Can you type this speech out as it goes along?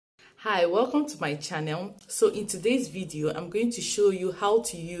Hi, welcome to my channel. So in today's video, I'm going to show you how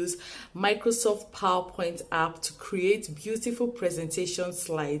to use Microsoft PowerPoint app to create beautiful presentation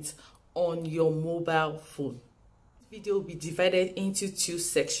slides on your mobile phone. This video will be divided into two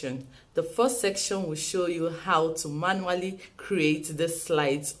sections. The first section will show you how to manually create the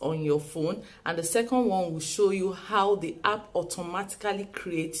slides on your phone, and the second one will show you how the app automatically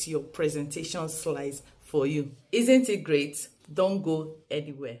creates your presentation slides for you. Isn't it great? Don't go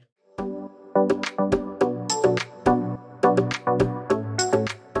anywhere.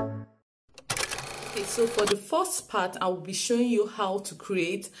 So for the first part, I will be showing you how to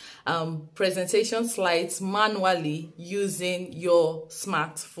create presentation slides manually using your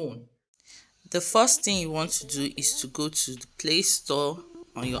smartphone. The first thing you want to do is to go to the Play Store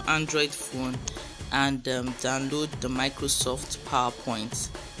on your Android phone and download the Microsoft PowerPoint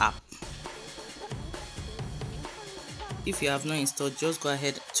app. If you have not installed, just go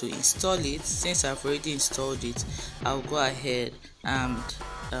ahead to install it. Since I've already installed it, I'll go ahead and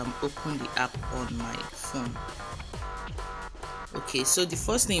open the app on my phone. Okay, so the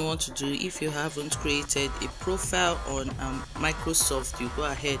first thing you want to do, if you haven't created a profile on Microsoft, you go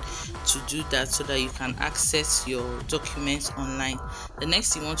ahead to do that so that you can access your documents online. The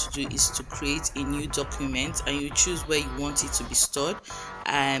next thing you want to do is to create a new document, and you choose where you want it to be stored.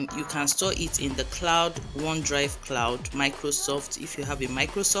 You can store it in the cloud, OneDrive cloud, Microsoft if you have a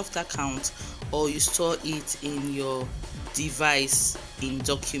Microsoft account, or you store it in your device in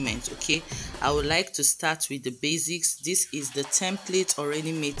document. Okay, I would like to start with the basics. This is the template,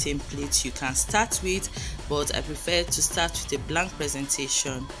 already made template you can start with, but I prefer to start with a blank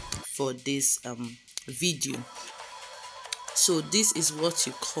presentation for this video. So this is what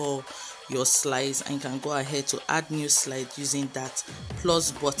you call your slides, and you can go ahead to add new slide using that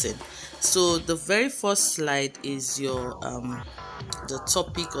plus button. So the very first slide is your the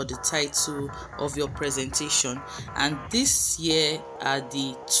topic or the title of your presentation, and this here are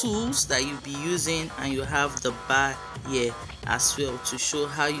the tools that you'll be using, and you have the bar here as well to show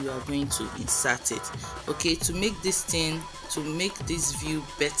how you are going to insert it. Okay, to make this view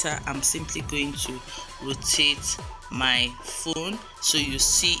better, I'm simply going to rotate my phone so you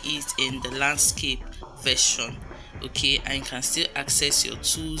see it in the landscape version. Okay, and you can still access your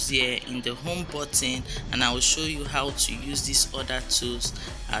tools here in the home button, and I will show you how to use these other tools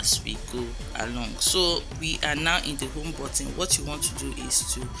as we go along. So we are now in the home button. What you want to do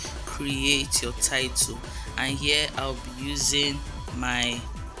is to create your title, and here I'll be using my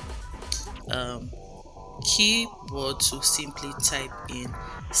keyboard to simply type in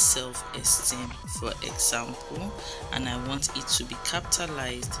self-esteem, for example, and I want it to be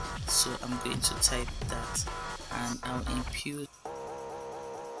capitalized, so I'm going to type that, and I'll impute.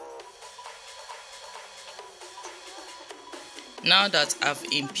 Now that I've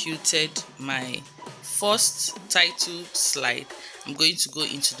imputed my first title slide, I'm going to go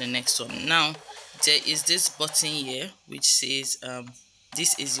into the next one. Now there is this button here which says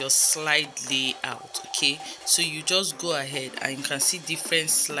this is your slide layout. Okay, so you just go ahead and you can see different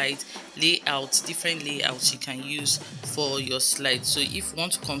slide layouts, different layouts you can use for your slides. So if you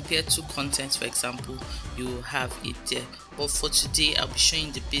want to compare two contents, for example, you will have it there. But for today, I'll be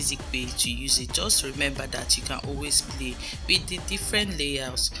showing the basic way to use it. Just remember that you can always play with the different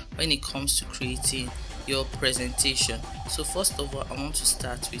layouts when it comes to creating your presentation. So first of all, I want to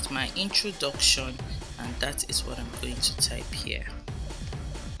start with my introduction, and that is what I'm going to type here.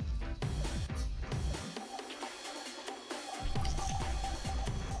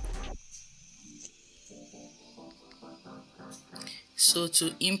 So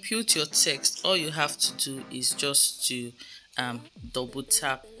to input your text, all you have to do is just to double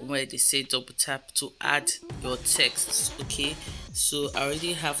tap where they say double tap to add your text. Okay, so I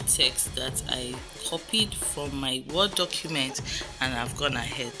already have text that I copied from my Word document, and I've gone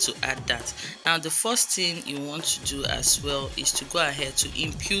ahead to add that. Now the first thing you want to do as well is to go ahead to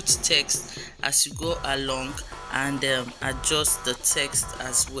input text as you go along, and adjust the text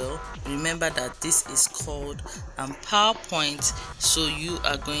as well. Remember that this is called PowerPoint, so you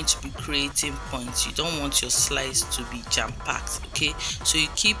are going to be creating points. You don't want your slides to be jam-packed. Okay, so you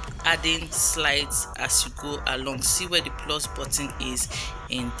keep adding slides as you go along. See where the plus button is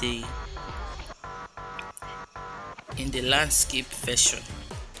in the landscape version.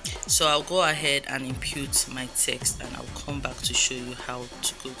 So I'll go ahead and impute my text, and I'll come back to show you how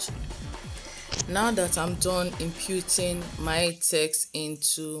to go to it. Now that I'm done imputing my text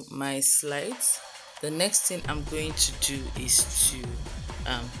into my slides, the next thing I'm going to do is to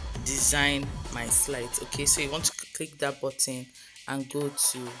design my slides. Okay, so you want to click that button and go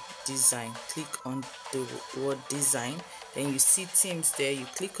to design. Click on the word design. Then you see themes there, you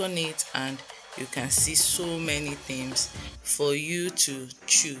click on it and you can see so many themes for you to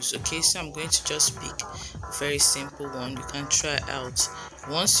choose. Okay, so I'm going to just pick a very simple one. You can try out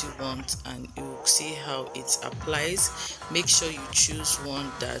once you want and you will see how it applies. Make sure you choose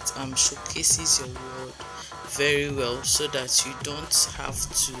one that showcases your word very well, so that you don't have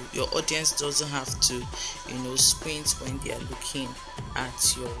to, your audience doesn't have to, squint when they are looking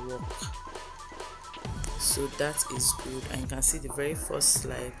at your work. So that is good, and you can see the very first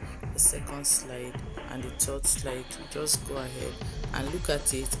slide, the second slide, and the third slide. You just go ahead and look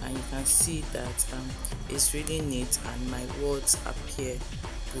at it, and you can see that it's really neat and my words appear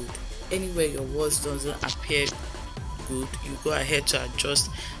good. Anywhere your words doesn't appear good, you go ahead to adjust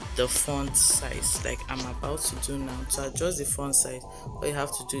the font size, like I'm about to do now. To adjust the font size, all you have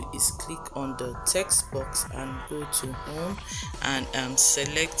to do is click on the text box and go to home and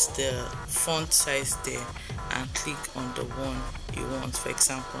select the font size there and click on the one you want. For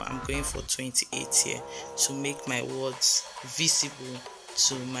example, I'm going for 28 here to make my words visible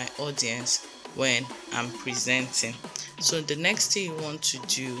to my audience when I'm presenting. So the next thing you want to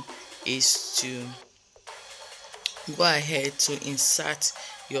do is to go ahead to insert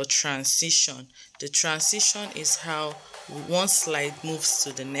your transition. The transition is how one slide moves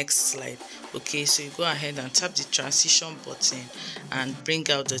to the next slide. Okay, so you go ahead and tap the transition button and bring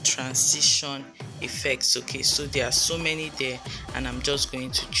out the transition effects. Okay, so there are so many there, and I'm just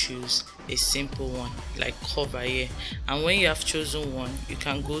going to choose a simple one like cover here. And when you have chosen one, you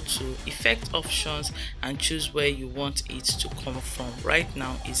can go to effect options and choose where you want it to come from. Right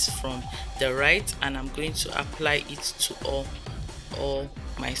now it's from the right, and I'm going to apply it to all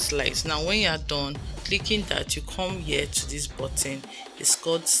my slides. Now when you are done clicking that, you come here to this button, it's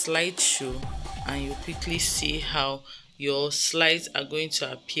called slideshow, and you quickly see how your slides are going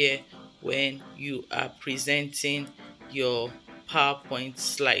to appear when you are presenting your PowerPoint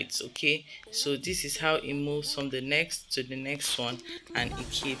slides. Okay, so this is how it moves from the next to the next one, and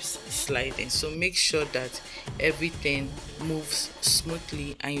it keeps sliding. So make sure that everything moves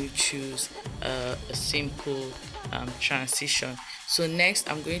smoothly and you choose a simple transition. So next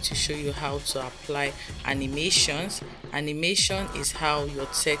I'm going to show you how to apply animations. Animation is how your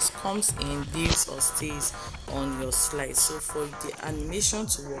text comes in, lives or stays on your slide. So for the animation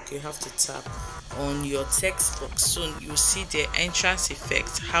to work, you have to tap on your text box. So you see the entrance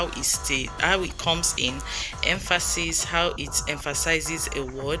effect, how it stays, how it comes in, emphasis, how it emphasizes a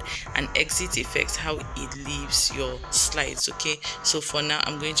word, and exit effect, how it leaves your slides. Okay, so for now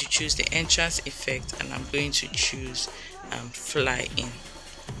I'm going to choose the entrance effect, and I'm going to choose fly in.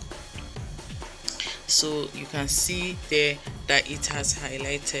 So you can see there that it has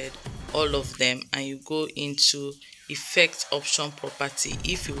highlighted all of them, and you go into effect option property.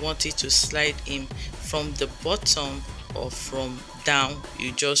 If you want it to slide in from the bottom or from down,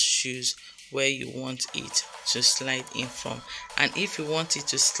 you just choose where you want it to slide in from. And if you want it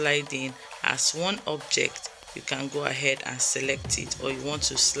to slide in as one object, you can go ahead and select it, or you want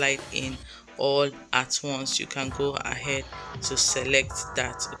to slide in all at once, you can go ahead to select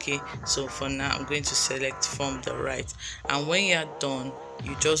that. Okay, so for now I'm going to select from the right, and when you are done,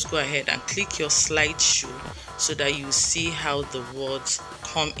 you just go ahead and click your slideshow so that you see how the words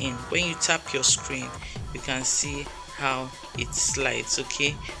come in. When you tap your screen, you can see how it slides.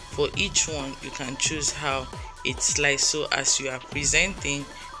 Okay, for each one you can choose how it slides. So as you are presenting,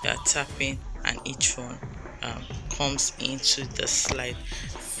 you are tapping and each one comes into the slide.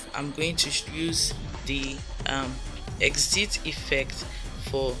 I'm going to use the exit effect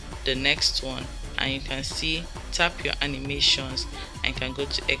for the next one, and you can see, tap your animations and you can go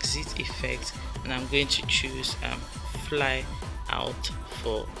to exit effect, and I'm going to choose fly out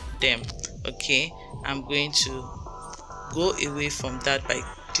for them. Okay, I'm going to go away from that by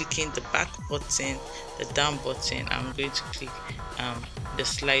clicking the back button, the down button. I'm going to click the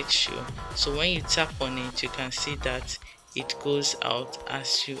slideshow. So when you tap on it, you can see that it goes out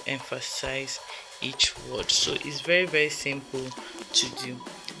as you emphasize each word. So it's very simple to do.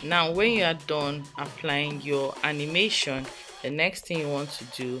 Now when you are done applying your animation, the next thing you want to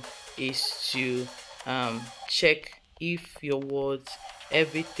do is to check if your words,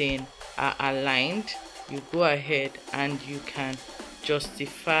 everything are aligned. You go ahead and you can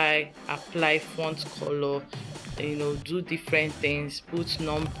justify, apply font color, do different things, put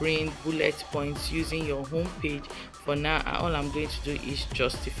numbering, bullet points using your home page. For now, all I'm going to do is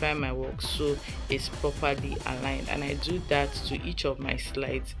justify my work so it's properly aligned, and I do that to each of my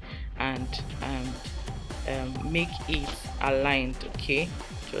slides and make it aligned. Okay,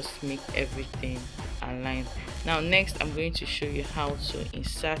 just make everything aligned. Now next I'm going to show you how to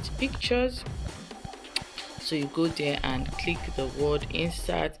insert pictures. So you go there and click the word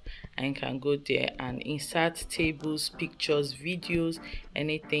insert, and you can go there and insert tables, pictures, videos,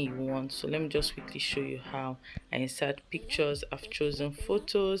 anything you want. So let me just quickly show you how I insert pictures. I've chosen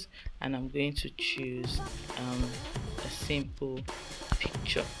photos, and I'm going to choose a simple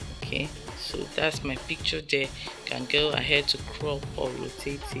picture. Okay, so that's my picture there. You can go ahead to crop or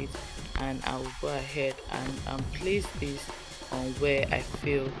rotate it, and I will go ahead and place this on where I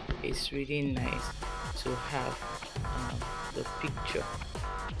feel it's really nice to have the picture.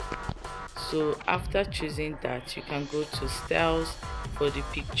 So after choosing that, you can go to styles for the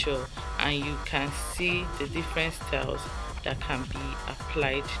picture, and you can see the different styles that can be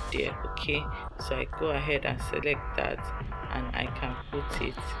applied there. Okay, so I go ahead and select that, and I can put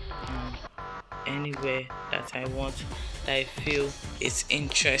it anywhere that I want, that I feel it's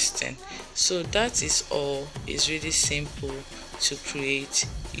interesting. So that is all. It's really simple to create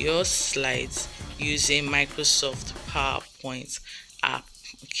your slides using Microsoft PowerPoint app.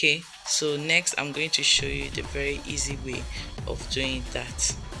 Okay, so next I'm going to show you the very easy way of doing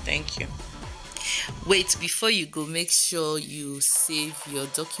that. Thank you. Wait, before you go, make sure you save your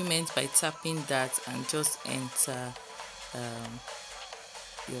document by tapping that and just enter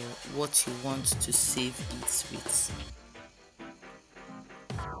what you want to save it with.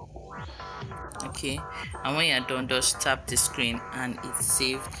 Okay, and when you're done, just tap the screen and it's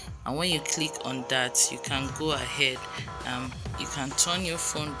saved. And when you click on that, you can go ahead, you can turn your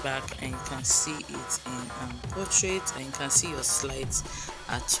phone back, and you can see it in portrait, and you can see your slides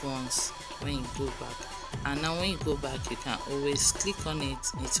at once when you go back. And now when you go back, you can always click on it.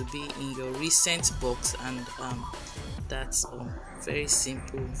 It will be in your recent box, and that's very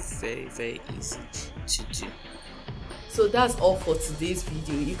simple, very easy to do. So that's all for today's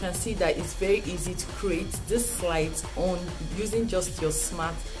video. You can see that it's very easy to create these slides on using just your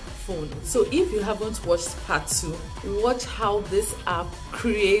smartphone. So if you haven't watched part 2, watch how this app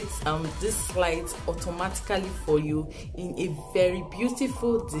creates these slides automatically for you in a very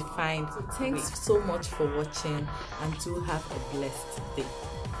beautiful, defined way. Thanks so much for watching, and do have a blessed day.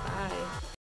 Bye.